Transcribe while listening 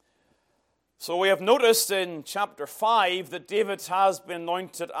So we have noticed in chapter 5 that David has been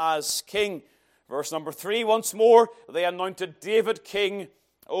anointed as king. Verse number 3, once more, they anointed David king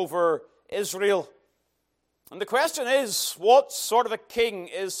over Israel. And the question is, what sort of a king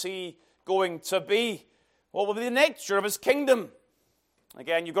is he going to be? What will be the nature of his kingdom?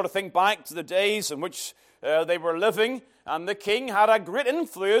 Again, you've got to think back to the days in which they were living, and the king had a great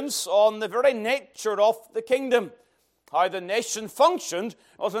influence on the very nature of the kingdom. How the nation functioned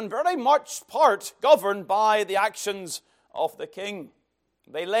was in very much part governed by the actions of the king.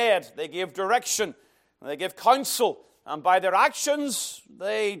 They led, they gave direction, they gave counsel, and by their actions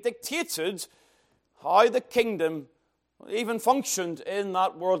they dictated how the kingdom even functioned in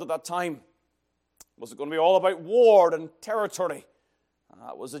that world at that time. Was it going to be all about war and territory?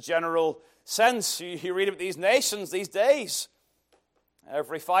 That was the general sense. You read about these nations these days.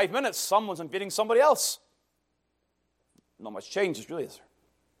 Every 5 minutes, someone's invading somebody else. Not much changes, really, is there?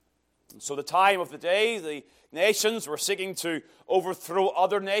 And so the time of the day, the nations were seeking to overthrow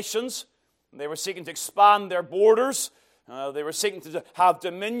other nations. They were seeking to expand their borders. They were seeking to have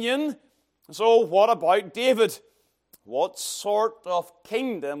dominion. So what about David? What sort of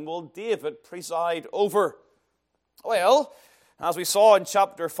kingdom will David preside over? Well, as we saw in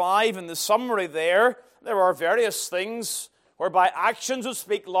chapter 5, in the summary there are various things whereby actions will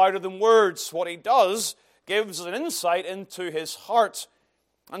speak louder than words. What he does gives us an insight into his heart.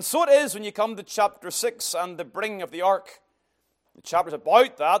 And so it is when you come to chapter 6 and the bringing of the ark. The chapter's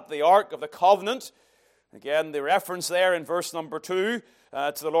about that, the ark of the covenant. Again, the reference there in verse number 2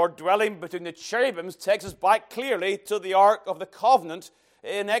 to the Lord dwelling between the cherubims takes us back clearly to the ark of the covenant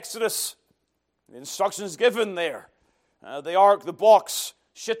in Exodus. The instructions given there. The ark, the box,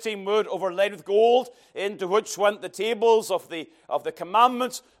 shittim wood overlaid with gold, into which went the tables of the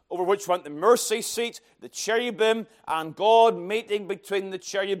commandments, over which went the mercy seat, the cherubim, and God meeting between the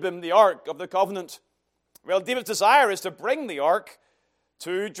cherubim, the ark of the covenant. Well, David's desire is to bring the ark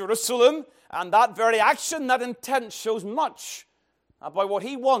to Jerusalem, and that very action, that intent, shows much about what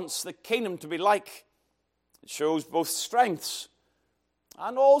he wants the kingdom to be like. It shows both strengths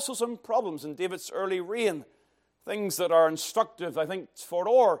and also some problems in David's early reign. Things that are instructive, I think, for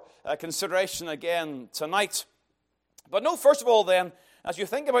our consideration again tonight. But note, first of all, then, as you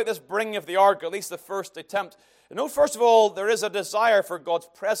think about this bringing of the ark, at least the first attempt, note, first of all, there is a desire for God's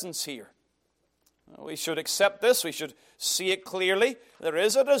presence here. We should accept this. We should see it clearly. There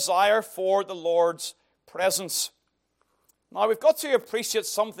is a desire for the Lord's presence. Now, we've got to appreciate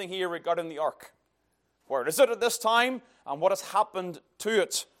something here regarding the ark. Where is it at this time, and what has happened to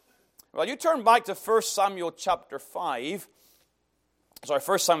it? Well, you turn back to 1 Samuel chapter 7. 1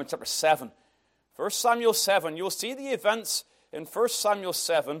 Samuel 7, you'll see the events in 1 Samuel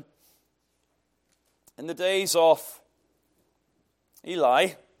 7 in the days of Eli.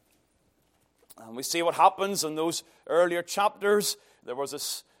 And we see what happens in those earlier chapters. There was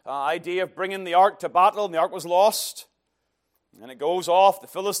this idea of bringing the ark to battle, and the ark was lost. And it goes off. The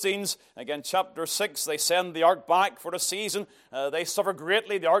Philistines, again, chapter 6, they send the ark back for a season. They suffer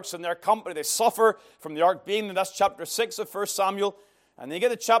greatly. The ark's in their company. They suffer from the ark being, and that's chapter 6 of 1 Samuel. And then you get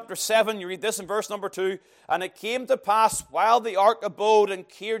to chapter 7, you read this in verse number 2. And it came to pass, while the ark abode in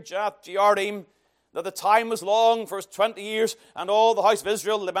Kirjath-jearim, that the time was long, for 20 years, and all the house of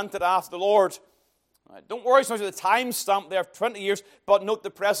Israel lamented after the Lord. Right, don't worry so much about the time stamp there of 20 years, but note the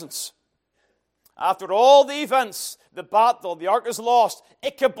presence. After all the events, the battle, the ark is lost,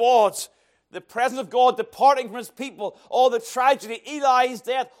 Ichabod, the presence of God departing from his people, all the tragedy, Eli's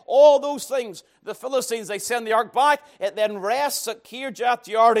death, all those things, the Philistines, they send the ark back. It then rests at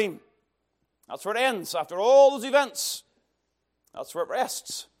Kirjath-jearim. That's where it ends. After all those events, that's where it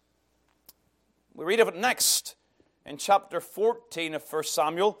rests. We read of it next in chapter 14 of 1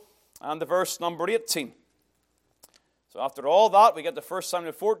 Samuel and the verse number 18. So after all that, we get to 1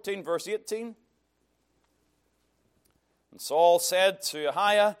 Samuel 14, verse 18. And Saul said to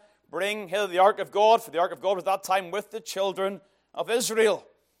Ahiah, bring hither the ark of God, for the ark of God was at that time with the children of Israel.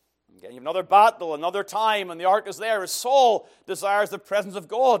 Again, you have another battle, another time, and the ark is there as Saul desires the presence of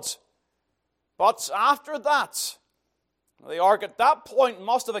God. But after that, the ark at that point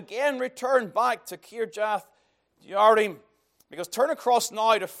must have again returned back to Kirjath-jearim. Because turn across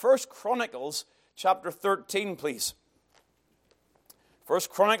now to 1 Chronicles chapter 13, please. 1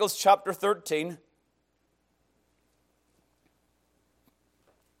 Chronicles chapter 13.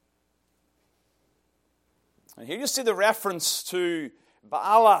 And here you see the reference to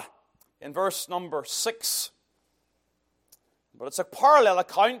Baalah in verse number 6. But it's a parallel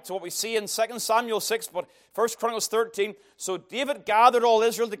account to what we see in 2 Samuel 6, but 1 Chronicles 13. So David gathered all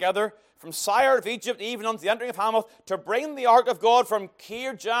Israel together from Syre of Egypt even unto the entering of Hamath to bring the ark of God from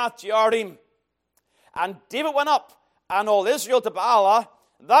Kirjath-jearim. And David went up, and all Israel to Baalah,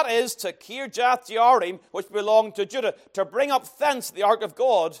 that is, to Kirjath-jearim, which belonged to Judah, to bring up thence the ark of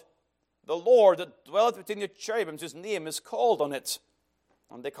God, the Lord that dwelleth between the cherubims, whose name is called on it.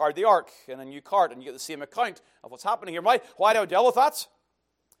 And they carried the ark in a new cart, and you get the same account of what's happening here. Why do I deal with that?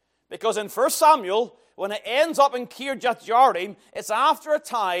 Because in 1 Samuel, when it ends up in Kirjath-jearim, it's after a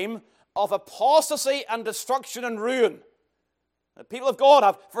time of apostasy and destruction and ruin. The people of God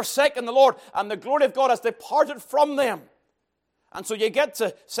have forsaken the Lord, and the glory of God has departed from them. And so you get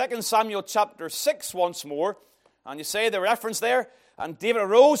to 2 Samuel chapter 6 once more, and you say the reference there, and David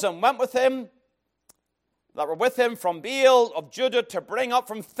arose and went with him, that were with him from Baal of Judah, to bring up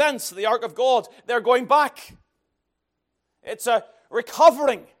from thence the ark of God. They're going back. It's a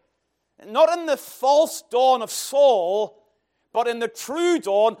recovering, not in the false dawn of Saul, but in the true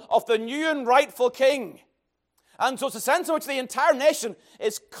dawn of the new and rightful king. And so it's a sense in which the entire nation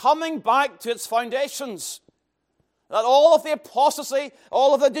is coming back to its foundations. That all of the apostasy,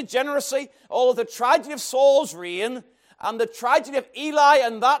 all of the degeneracy, all of the tragedy of Saul's reign, and the tragedy of Eli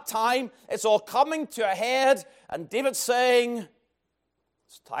in that time, it's all coming to a head. And David's saying,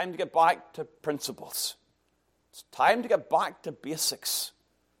 it's time to get back to principles. It's time to get back to basics.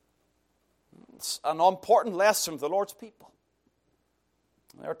 It's an important lesson for the Lord's people.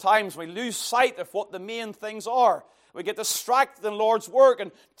 There are times we lose sight of what the main things are. We get distracted in the Lord's work,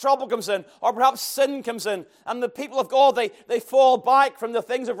 and trouble comes in, or perhaps sin comes in, and the people of God, they fall back from the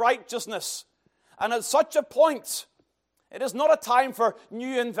things of righteousness. And at such a point, it is not a time for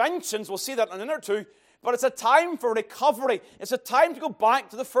new inventions. We'll see that in a minute or two, but it's a time for recovery. It's a time to go back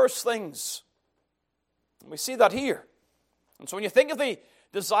to the first things. And we see that here. And so when you think of the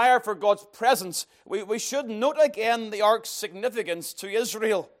desire for God's presence, we should note again the ark's significance to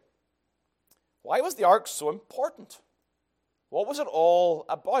Israel. Why was the ark so important? What was it all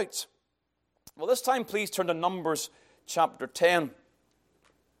about? Well, this time please turn to Numbers chapter 10.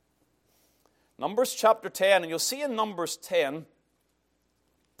 Numbers chapter 10, and you'll see in Numbers 10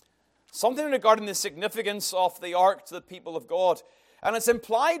 something regarding the significance of the ark to the people of God. And it's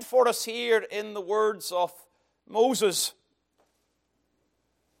implied for us here in the words of Moses.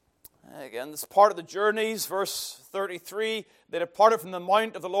 Again, this part of the journeys, verse 33, they departed from the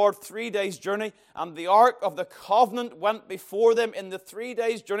mount of the Lord 3 days' journey, and the ark of the covenant went before them in the 3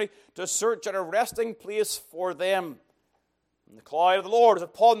 days' journey to search out a resting place for them. And the cloud of the Lord was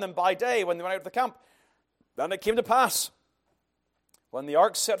upon them by day when they went out of the camp. Then it came to pass, when the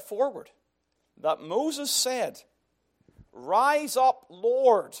ark set forward, that Moses said, Rise up,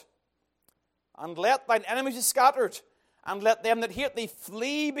 Lord, and let thine enemies be scattered, and let them that hate thee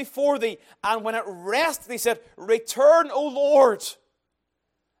flee before thee. And when it rested, he said, Return, O Lord.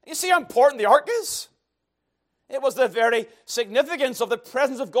 You see how important the ark is? It was the very significance of the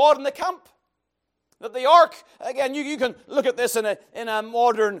presence of God in the camp. That the ark, again, you can look at this in a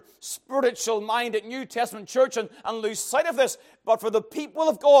modern, spiritual-minded New Testament church and lose sight of this. But for the people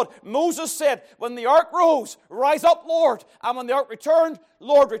of God, Moses said, when the ark rose, Rise up, Lord. And when the ark returned,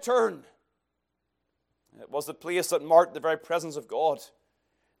 Lord, return. It was the place that marked the very presence of God.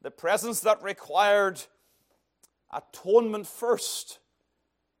 The presence that required atonement first.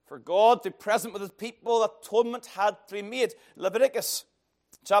 For God to be present with his people, atonement had to be made. Leviticus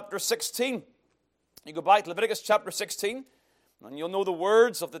chapter 16. You go back to Leviticus chapter 16, and you'll know the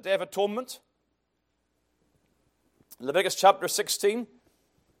words of the Day of Atonement. Leviticus chapter 16,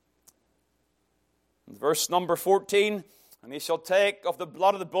 verse number 14. And he shall take of the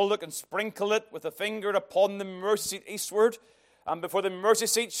blood of the bullock and sprinkle it with a finger upon the mercy seat eastward. And before the mercy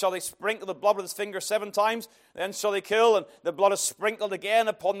seat shall he sprinkle the blood with his finger 7 times. Then shall he kill, and the blood is sprinkled again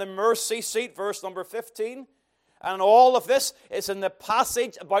upon the mercy seat. Verse number 15. And all of this is in the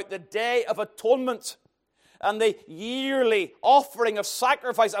passage about the Day of Atonement. And the yearly offering of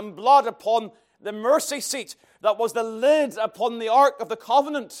sacrifice and blood upon the mercy seat. That was the lid upon the Ark of the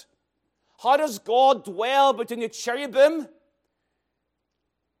Covenant. How does God dwell between the cherubim?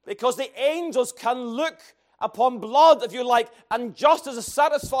 Because the angels can look upon blood, if you like, and justice is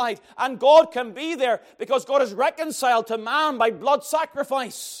satisfied. And God can be there because God is reconciled to man by blood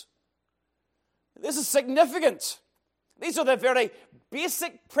sacrifice. This is significant. These are the very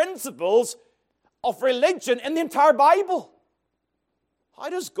basic principles of religion in the entire Bible.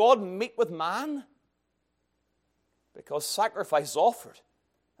 How does God meet with man? Because sacrifice is offered.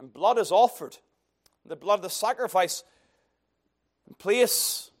 And blood is offered. The blood of the sacrifice in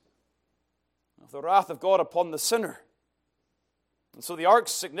place of the wrath of God upon the sinner. And so the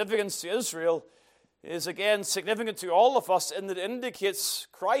ark's significance to Israel is again significant to all of us in that it indicates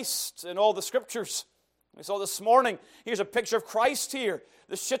Christ in all the scriptures. We saw this morning, here's a picture of Christ here.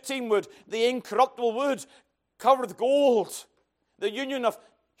 The shittim wood, the incorruptible wood, covered with gold. The union of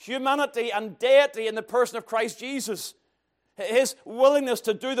humanity and deity in the person of Christ Jesus. His willingness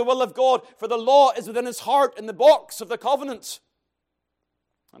to do the will of God, for the law is within his heart in the box of the covenant,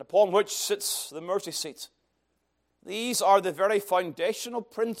 and upon which sits the mercy seat. These are the very foundational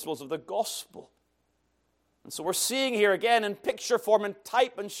principles of the gospel. And so we're seeing here again in picture form, in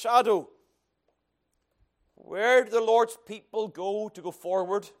type and shadow, where do the Lord's people go to go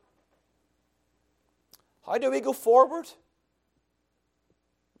forward? How do we go forward?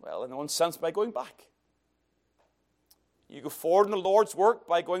 Well, in one sense, by going back. You go forward in the Lord's work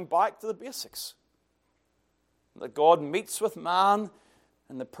by going back to the basics. That God meets with man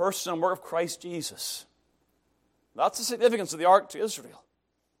in the person and work of Christ Jesus. That's the significance of the ark to Israel.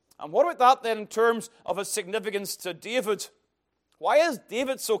 And what about that then in terms of its significance to David? Why is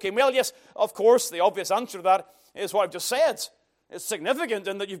David so keen? Well, yes, of course, the obvious answer to that is what I've just said. It's significant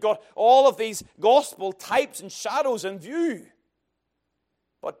in that you've got all of these gospel types and shadows in view.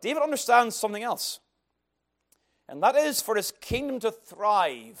 But David understands something else. And that is, for his kingdom to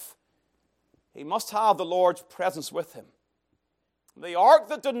thrive, he must have the Lord's presence with him. The ark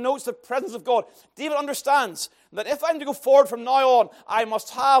that denotes the presence of God. David understands that if I'm to go forward from now on, I must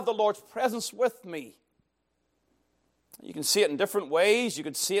have the Lord's presence with me. You can see it in different ways. You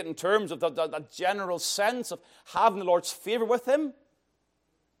can see it in terms of the general sense of having the Lord's favor with him.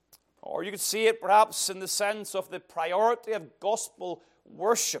 Or you could see it perhaps in the sense of the priority of gospel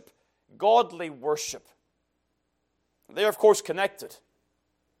worship, godly worship. They are, of course, connected.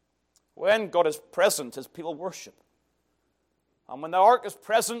 When God is present, his people worship. And when the ark is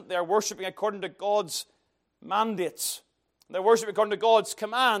present, they are worshiping according to God's mandates. They're worshiping according to God's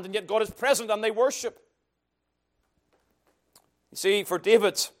command, and yet God is present and they worship. You see, for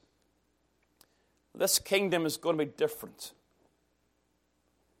David, this kingdom is going to be different.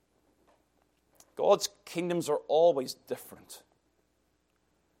 God's kingdoms are always different.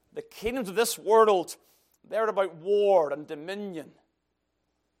 The kingdoms of this world, they're about war and dominion.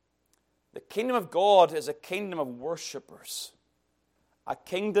 The kingdom of God is a kingdom of worshipers, a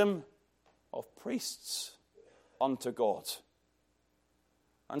kingdom of priests unto God.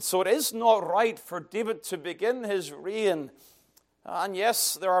 And so it is not right for David to begin his reign. And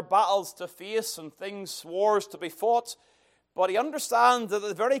yes, there are battles to face and wars to be fought, but he understands that at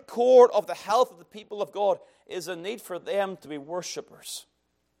the very core of the health of the people of God is a need for them to be worshipers.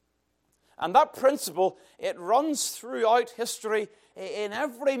 And that principle, it runs throughout history in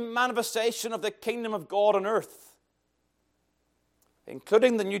every manifestation of the kingdom of God on earth,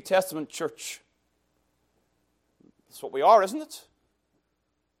 including the New Testament church. That's what we are, isn't it?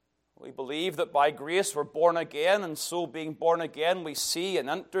 We believe that by grace we're born again, and so being born again we see and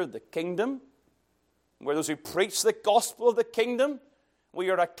enter the kingdom. We're those who preach the gospel of the kingdom. We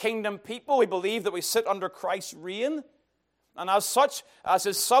are a kingdom people. We believe that we sit under Christ's reign. And as such, as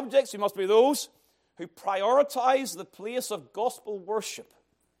his subjects, we must be those who prioritize the place of gospel worship.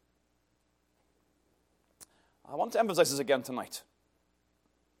 I want to emphasize this again tonight.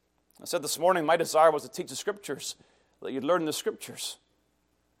 I said this morning my desire was to teach the Scriptures, that you'd learn the Scriptures.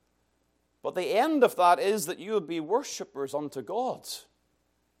 But the end of that is that you will be worshipers unto God.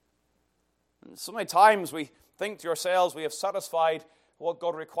 And so many times we think to ourselves we have satisfied what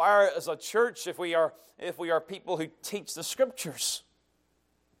God requires as a church if we are people who teach the Scriptures.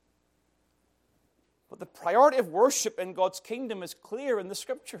 But the priority of worship in God's kingdom is clear in the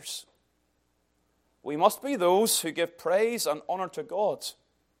Scriptures. We must be those who give praise and honor to God.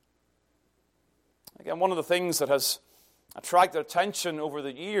 Again, one of the things that has attracted attention over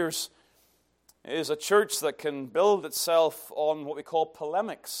the years is a church that can build itself on what we call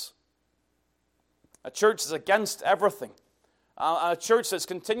polemics. A church that's against everything. A church that's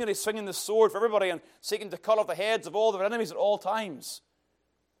continually swinging the sword for everybody and seeking to cut off the heads of all their enemies at all times.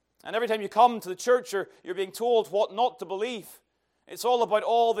 And every time you come to the church, you're being told what not to believe. It's all about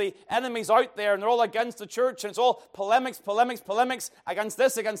all the enemies out there, and they're all against the church, and it's all polemics, against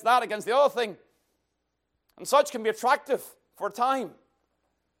this, against that, against the other thing. And such can be attractive for a time.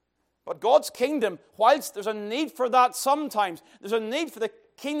 But God's kingdom, whilst there's a need for that sometimes, there's a need for the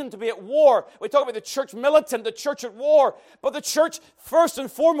kingdom to be at war. We talk about the church militant, the church at war. But the church, first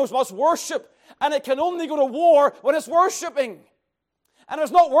and foremost, must worship. And it can only go to war when it's worshiping. And if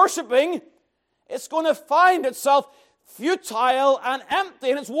it's not worshiping, it's going to find itself futile and empty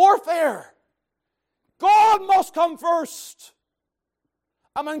in its warfare. God must come first.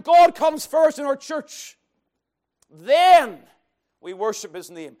 And when God comes first in our church, then we worship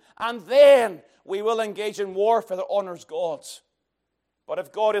His name. And then we will engage in warfare that honors God. But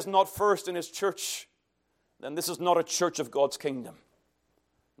if God is not first in His church, then this is not a church of God's kingdom.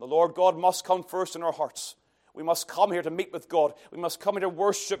 The Lord God must come first in our hearts. We must come here to meet with God. We must come here to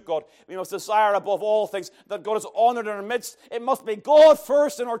worship God. We must desire above all things that God is honored in our midst. It must be God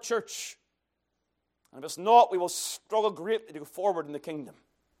first in our church. And if it's not, we will struggle greatly to go forward in the kingdom.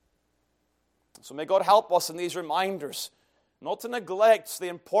 So may God help us in these reminders not to neglect the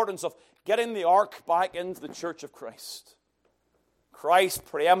importance of getting the ark back into the church of Christ. Christ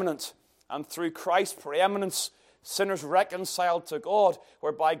preeminent, and through Christ's preeminence, sinners reconciled to God,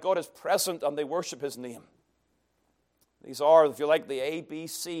 whereby God is present and they worship His name. These are, if you like, the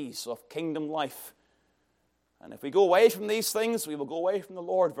ABCs of kingdom life. And if we go away from these things, we will go away from the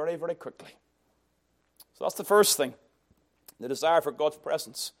Lord very, very quickly. So that's the first thing, the desire for God's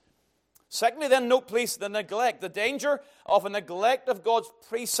presence. Secondly, then, note please the neglect, the danger of a neglect of God's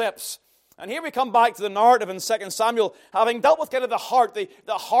precepts. And here we come back to the narrative in 2 Samuel, having dealt with kind of the heart,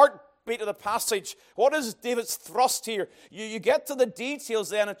 the heartbeat of the passage. What is David's thrust here? You get to the details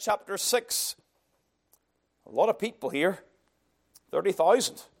then in chapter 6. A lot of people here,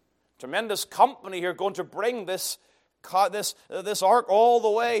 30,000. Tremendous company here going to bring this ark all the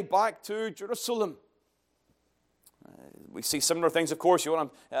way back to Jerusalem. We see similar things, of course. You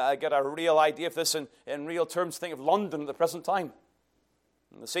want to get a real idea of this in real terms. Think of London at the present time.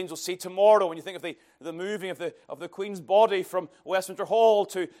 And the scenes we'll see tomorrow when you think of the moving of the Queen's body from Westminster Hall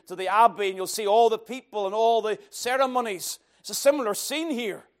to the Abbey, and you'll see all the people and all the ceremonies. It's a similar scene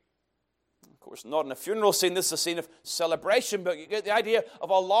here. Of course, not in a funeral scene. This is a scene of celebration, but you get the idea of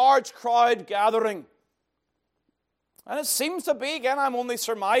a large crowd gathering. And it seems to be, again, I'm only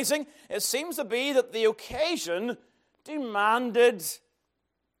surmising, it seems to be that the occasion demanded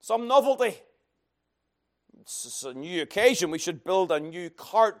some novelty. It's a new occasion. We should build a new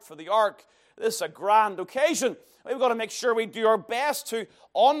cart for the ark. This is a grand occasion. We've got to make sure we do our best to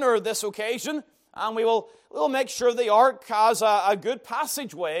honor this occasion, and we'll make sure the ark has a good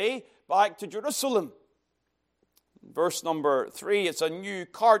passageway back to Jerusalem. Verse number 3, it's a new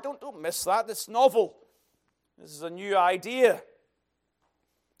cart. Don't miss that. It's novel. This is a new idea.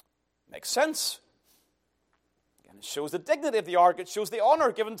 Makes sense. And it shows the dignity of the ark. It shows the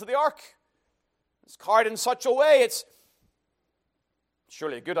honor given to the ark. It's carried in such a way, it's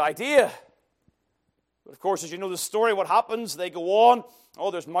surely a good idea. But of course, as you know the story, what happens? They go on.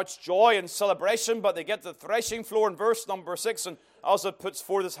 Oh, there's much joy and celebration, but they get to the threshing floor in verse number 6, and Uzzah puts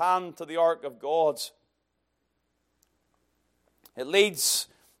forth his hand to the ark of God.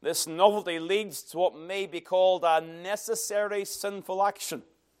 This novelty leads to what may be called a necessary sinful action.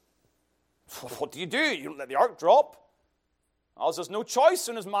 What do? You don't let the ark drop. Uzzah's no choice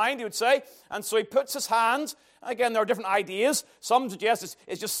in his mind, he would say. And so he puts his hand. Again, there are different ideas. Some suggest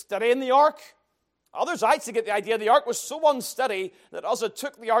it's just steadying the ark. Others actually get the idea the ark was so unsteady that Uzzah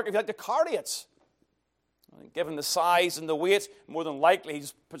took the ark, if you like, to carry it. And given the size and the weight, more than likely he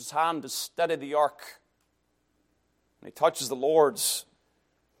just puts his hand to steady the ark. And he touches the Lord's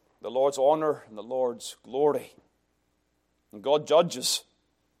honor and the Lord's glory. And God judges.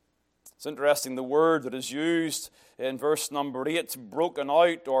 It's interesting, the word that is used in verse number 8, broken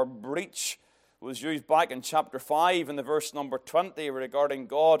out or breach, was used back in chapter 5 in the verse number 20 regarding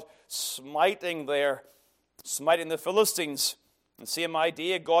God smiting the Philistines. The same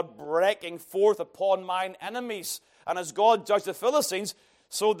idea, God breaking forth upon mine enemies. And as God judged the Philistines,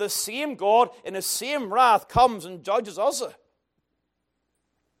 so the same God in his same wrath comes and judges Uzzah.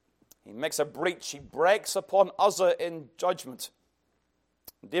 He makes a breach. He breaks upon Uzzah in judgment.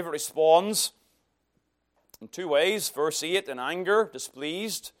 David responds in two ways. Verse 8, in anger,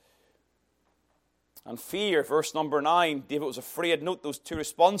 displeased, and fear. Verse number 9, David was afraid. Note those two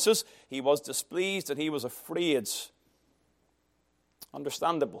responses. He was displeased and he was afraid.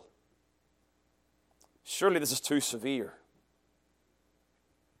 Understandable. Surely this is too severe.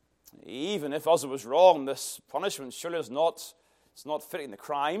 Even if Uzzah was wrong, this punishment surely is not fitting the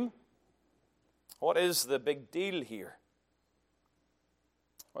crime. What is the big deal here?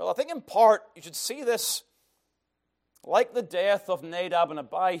 Well, I think in part you should see this like the death of Nadab and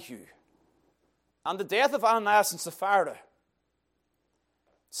Abihu and the death of Ananias and Sapphira.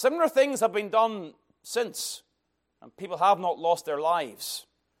 Similar things have been done since, and people have not lost their lives.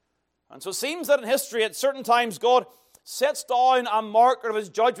 And so it seems that in history at certain times God sets down a marker of his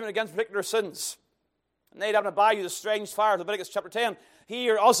judgment against particular sins. Nadab and Abihu, the strange fire, Leviticus chapter 10.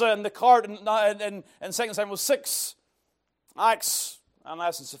 Here, Uzzah and the cart in 2 Samuel 6. Acts,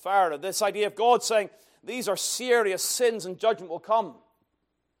 Ananias and Sapphira. This idea of God saying, these are serious sins and judgment will come.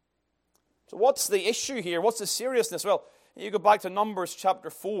 So what's the issue here? What's the seriousness? Well, you go back to Numbers chapter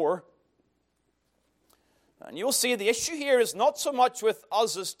 4, and you'll see the issue here is not so much with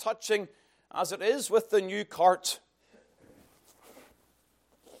Uzzah's touching as it is with the new cart.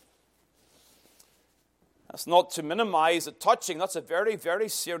 That's not to minimize the touching. That's a very, very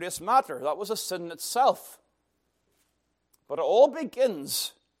serious matter. That was a sin in itself. But it all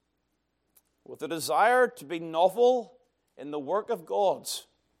begins with a desire to be novel in the work of God,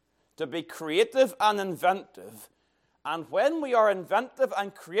 to be creative and inventive. And when we are inventive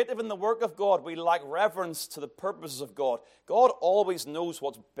and creative in the work of God, we lack reverence to the purposes of God. God always knows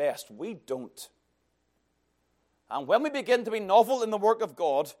what's best. We don't. And when we begin to be novel in the work of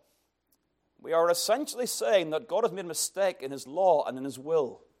God, we are essentially saying that God has made a mistake in His law and in His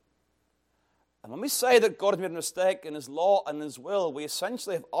will. And when we say that God has made a mistake in His law and in His will, we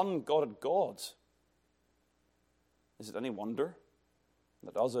essentially have ungodded God. Is it any wonder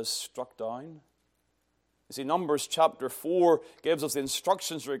that Uzzah is struck down? You see, Numbers chapter 4 gives us the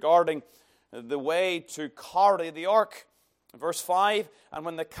instructions regarding the way to carry the ark. Verse 5, and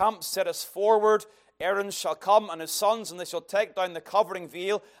when the camp setteth forward, Aaron shall come and his sons, and they shall take down the covering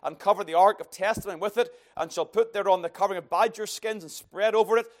veil and cover the ark of testament with it, and shall put thereon the covering of badger skins and spread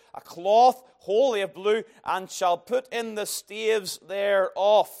over it a cloth wholly of blue, and shall put in the staves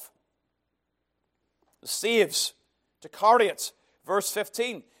thereof. The staves to carry it. Verse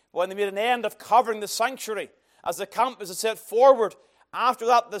 15, when they made an end of covering the sanctuary, as the camp is set forward, after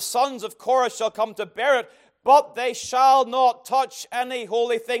that the sons of Korah shall come to bear it, but they shall not touch any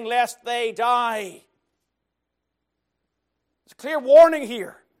holy thing, lest they die. It's a clear warning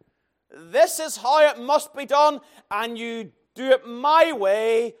here. This is how it must be done, and you do it my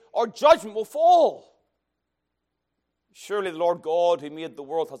way, or judgment will fall. Surely the Lord God who made the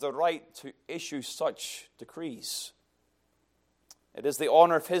world has a right to issue such decrees. It is the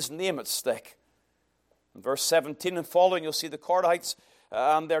honor of His name at stake. In verse 17 and following, you'll see the Korahites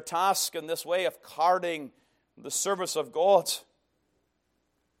and their task in this way of carrying the service of God.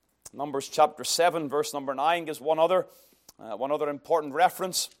 Numbers chapter 7, verse number 9 gives one other important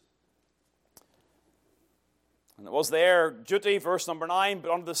reference. And it was their duty, verse number 9,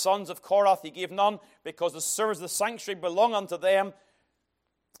 but unto the sons of Korah He gave none, because the service of the sanctuary belonged unto them,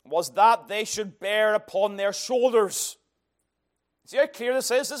 was that they should bear upon their shoulders. See how clear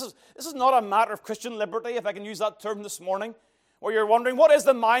this is? This is not a matter of Christian liberty, if I can use that term this morning, where you're wondering, what is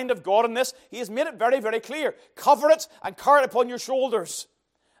the mind of God in this? He has made it very, very clear. Cover it and carry it upon your shoulders.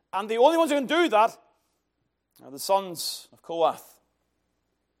 And the only ones who can do that are the sons of Kohath.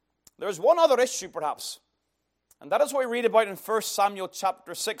 There's one other issue, perhaps, and that is what we read about in 1 Samuel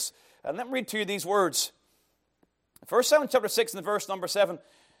chapter 6. And let me read to you these words. 1 Samuel chapter 6 and verse number 7.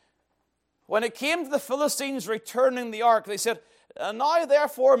 When it came to the Philistines returning the ark, they said, now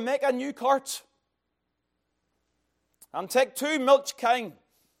therefore make a new cart, and take 2 milch kine,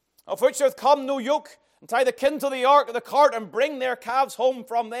 of which there hath come no yoke, and tie the kin to the ark of the cart, and bring their calves home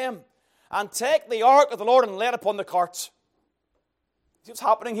from them, and take the ark of the Lord and lay it upon the cart. See what's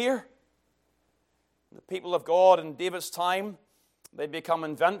happening here? The people of God in David's time, they become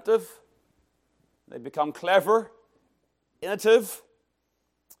inventive, they become clever, innovative,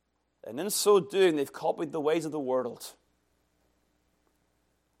 and in so doing, they've copied the ways of the world.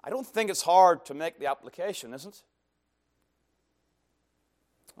 I don't think it's hard to make the application, is it?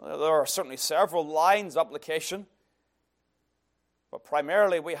 Well, there are certainly several lines of application, but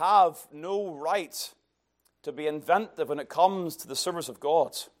primarily we have no right to be inventive when it comes to the service of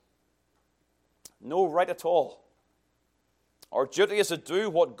God. No right at all. Our duty is to do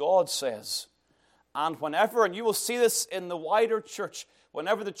what God says. And whenever, and you will see this in the wider church,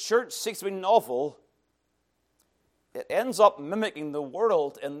 whenever the church seeks to be novel, it ends up mimicking the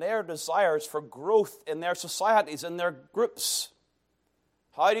world in their desires for growth in their societies, in their groups.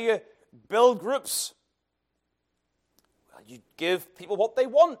 How do you build groups? Well, you give people what they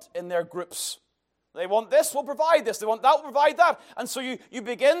want in their groups. They want this, we'll provide this. They want that, we'll provide that. And so you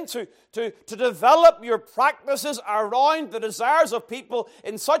begin to develop your practices around the desires of people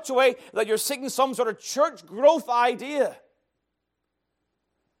in such a way that you're seeking some sort of church growth idea.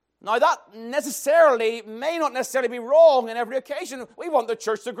 Now, that may not necessarily be wrong in every occasion. We want the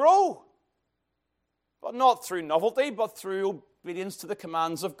church to grow. But not through novelty, but through obedience to the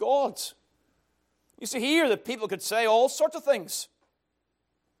commands of God. You see, here the people could say all sorts of things.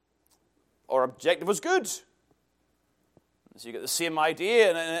 Our objective was good. So you get the same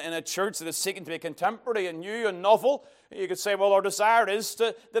idea in a church that is seeking to be contemporary and new and novel. You could say, well, our desire is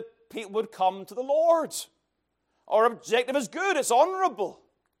that people would come to the Lord. Our objective is good, it's honorable.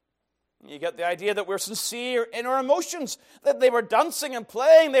 You get the idea that we're sincere in our emotions, that they were dancing and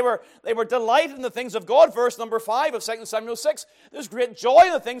playing, they were delighted in the things of God. Verse number 5 of 2 Samuel 6, there's great joy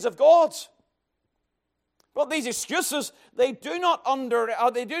in the things of God. But these excuses, they do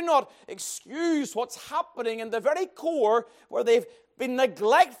not excuse what's happening in the very core where they've been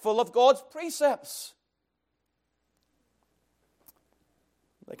neglectful of God's precepts.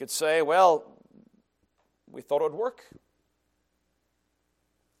 They could say, well, we thought it would work.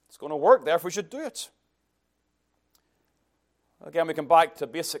 It's going to work, therefore we should do it. Again, we come back to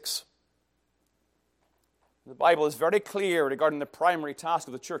basics. The Bible is very clear regarding the primary task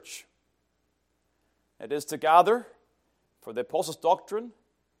of the church. It is to gather for the apostles' doctrine,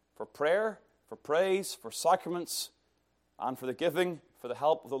 for prayer, for praise, for sacraments, and for the giving, for the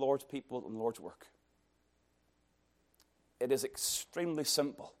help of the Lord's people and the Lord's work. It is extremely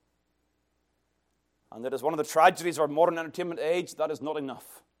simple. And it is one of the tragedies of our modern entertainment age. That is not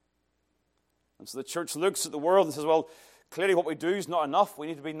enough. And so the church looks at the world and says, well, clearly what we do is not enough. We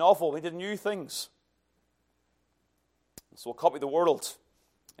need to be novel. We need new things. And so we'll copy the world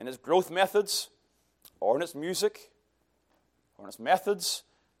in its growth methods, or in its music, or in its methods,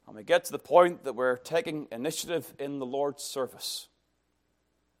 and we get to the point that we're taking initiative in the Lord's service.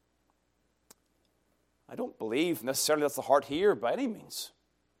 I don't believe necessarily that's the heart here by any means.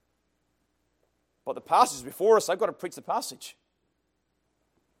 But the passage is before us. I've got to preach the passage.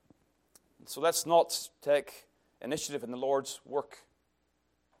 So let's not take initiative in the Lord's work.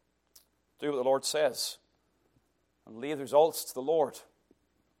 Do what the Lord says and leave the results to the Lord.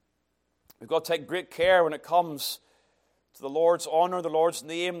 We've got to take great care when it comes to the Lord's honor, the Lord's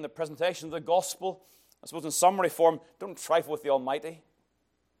name, the presentation of the gospel. I suppose in summary form, don't trifle with the Almighty.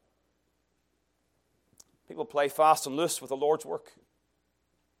 People play fast and loose with the Lord's work.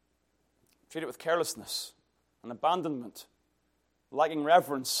 Treat it with carelessness and abandonment, lacking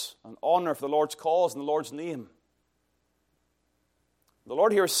reverence and honor for the Lord's cause and the Lord's name. The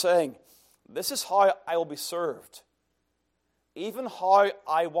Lord here is saying, this is how I will be served, even how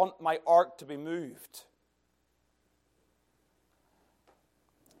I want my ark to be moved.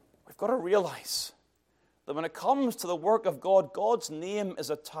 We've got to realize that when it comes to the work of God, God's name is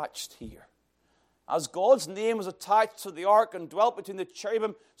attached here. As God's name was attached to the ark and dwelt between the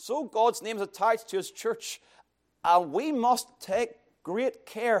cherubim, so God's name is attached to His church. And we must take great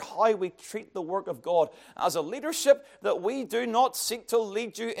care how we treat the work of God. As a leadership, that we do not seek to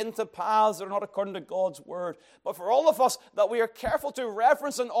lead you into paths that are not according to God's word. But for all of us, that we are careful to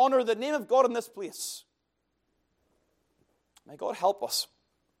reverence and honor the name of God in this place. May God help us.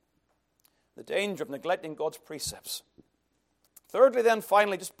 The danger of neglecting God's precepts. Thirdly, then,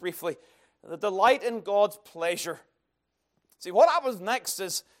 finally, just briefly, the delight in God's pleasure. See, what happens next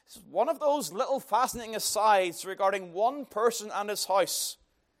is one of those little fascinating asides regarding one person and his house.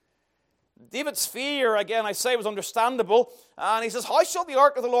 David's fear, again, I say, was understandable. And he says, how shall the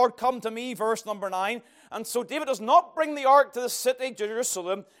ark of the Lord come to me? Verse number 9. And so David does not bring the ark to the city,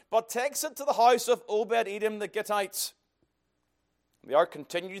 Jerusalem, but takes it to the house of Obed-Edom the Gittite. The ark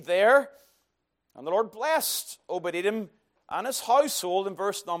continued there, and the Lord blessed Obed-Edom and his household in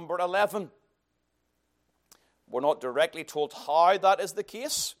verse number 11. We're not directly told how that is the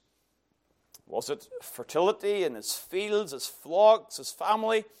case. Was it fertility in his fields, his flocks, his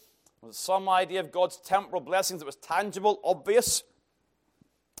family? Was it some idea of God's temporal blessings that was tangible, obvious?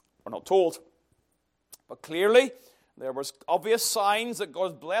 We're not told. But clearly, there was obvious signs that God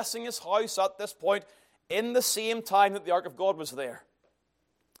was blessing his house at this point in the same time that the ark of God was there.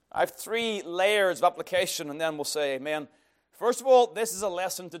 I have 3 layers of application, and then we'll say amen. First of all, this is a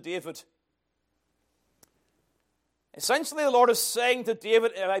lesson to David. Essentially, the Lord is saying to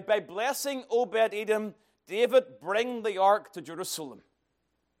David, by blessing Obed-Edom, David, bring the ark to Jerusalem.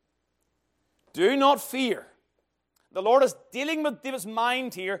 Do not fear. The Lord is dealing with David's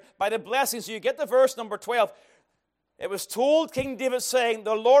mind here by the blessing. So you get to verse number 12. It was told King David saying,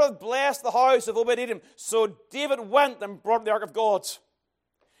 the Lord hath blessed the house of Obed-Edom. So David went and brought the ark of God.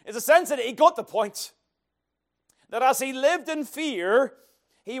 It's a sense that he got the point. That as he lived in fear,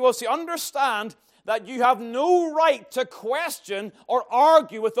 he was to understand that you have no right to question or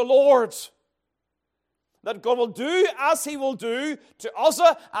argue with the Lord. That God will do as He will do to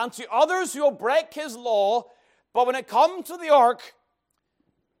Uzzah and to others who will break His law. But when it comes to the ark,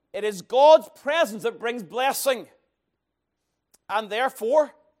 it is God's presence that brings blessing. And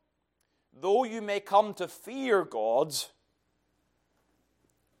therefore, though you may come to fear God,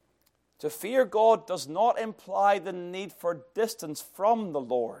 to fear God does not imply the need for distance from the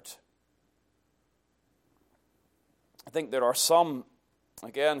Lord. I think there are some,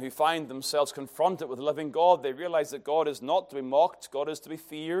 again, who find themselves confronted with the living God. They realize that God is not to be mocked, God is to be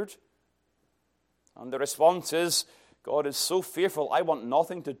feared. And the response is, God is so fearful, I want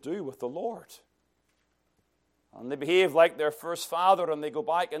nothing to do with the Lord. And they behave like their first father, and they go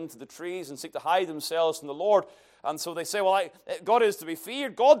back into the trees and seek to hide themselves from the Lord. And so they say, well, God is to be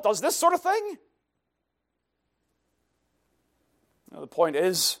feared. God does this sort of thing. Now, the point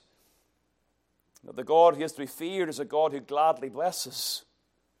is that the God who is to be feared is a God who gladly blesses.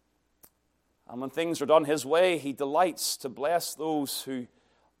 And when things are done His way, He delights to bless those who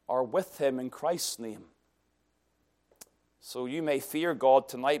are with Him in Christ's name. So you may fear God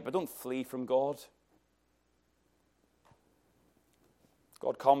tonight, but don't flee from God.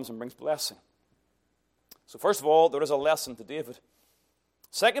 God comes and brings blessing. So first of all, there is a lesson to David.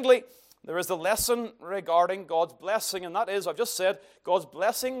 Secondly, there is the lesson regarding God's blessing, and that is, I've just said, God's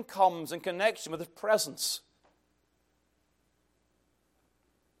blessing comes in connection with His presence.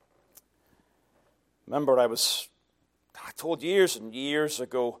 Remember, I told years and years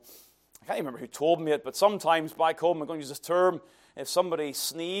ago, I can't even remember who told me it, but sometimes back home, I'm going to use this term, if somebody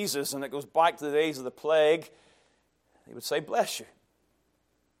sneezes and it goes back to the days of the plague, they would say, bless you.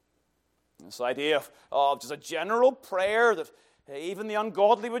 This idea of just a general prayer that even the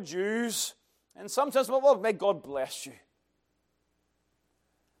ungodly would use. And sometimes, well, may God bless you.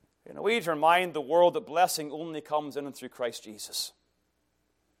 We need to remind the world that blessing only comes in and through Christ Jesus.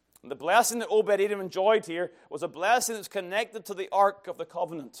 And the blessing that Obed-Edom enjoyed here was a blessing that's connected to the Ark of the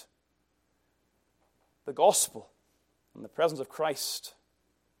Covenant, the gospel, and the presence of Christ.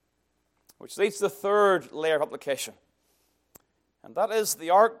 Which leads to the third layer of application. And that is,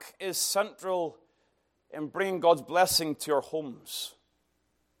 the ark is central in bringing God's blessing to our homes.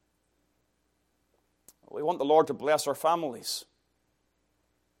 We want the Lord to bless our families,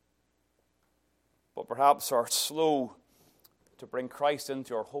 but perhaps are slow to bring Christ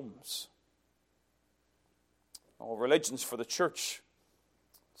into our homes. Religion's for the church.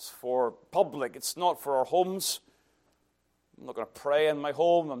 It's for public. It's not for our homes. I'm not going to pray in my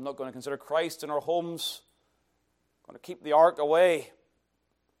home. I'm not going to consider Christ in our homes. I'm going to keep the ark away.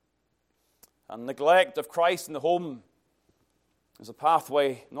 And neglect of Christ in the home is a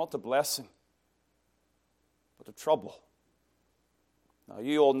pathway not to blessing, but to trouble. Now,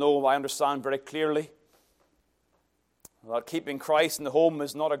 you all know, I understand very clearly, that keeping Christ in the home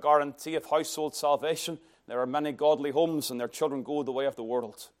is not a guarantee of household salvation. There are many godly homes and their children go the way of the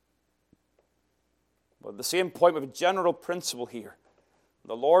world. But at the same point, we have a general principle here.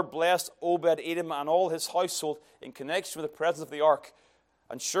 The Lord blessed Obed-Edom and all his household in connection with the presence of the ark.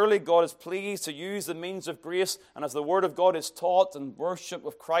 And surely God is pleased to use the means of grace, and as the word of God is taught and worship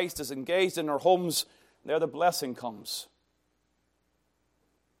of Christ is engaged in our homes, there the blessing comes.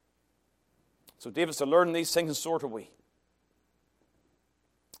 So David's to learn these things, and so are we.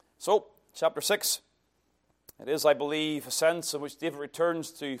 So, chapter 6, it is, I believe, a sense in which David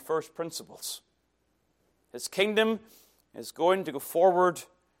returns to first principles. His kingdom is going to go forward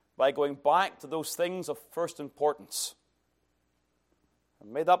by going back to those things of first importance.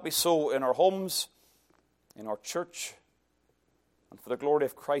 And may that be so in our homes, in our church, and for the glory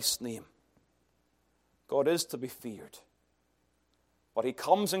of Christ's name. God is to be feared, but He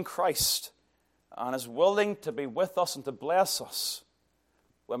comes in Christ and is willing to be with us and to bless us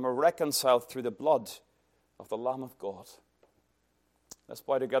when we're reconciled through the blood of the Lamb of God. Let's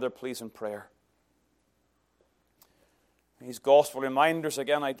bow together, please, in prayer. These gospel reminders,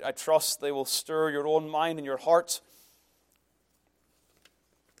 again, I trust they will stir your own mind and your heart.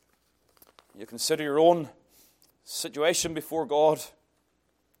 You consider your own situation before God,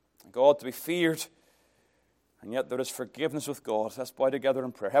 God to be feared, and yet there is forgiveness with God. Let's bow together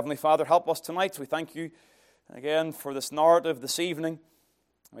in prayer. Heavenly Father, help us tonight. We thank You again for this narrative this evening.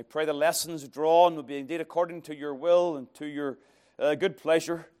 We pray the lessons drawn will be indeed according to Your will and to Your good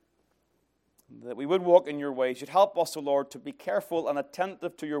pleasure, that we would walk in Your ways. You'd help us, O Lord, to be careful and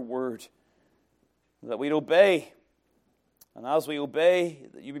attentive to Your word, that we'd obey. And as we obey,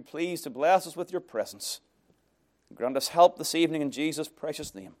 that You be pleased to bless us with Your presence. Grant us help this evening in Jesus'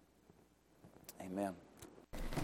 precious name. Amen.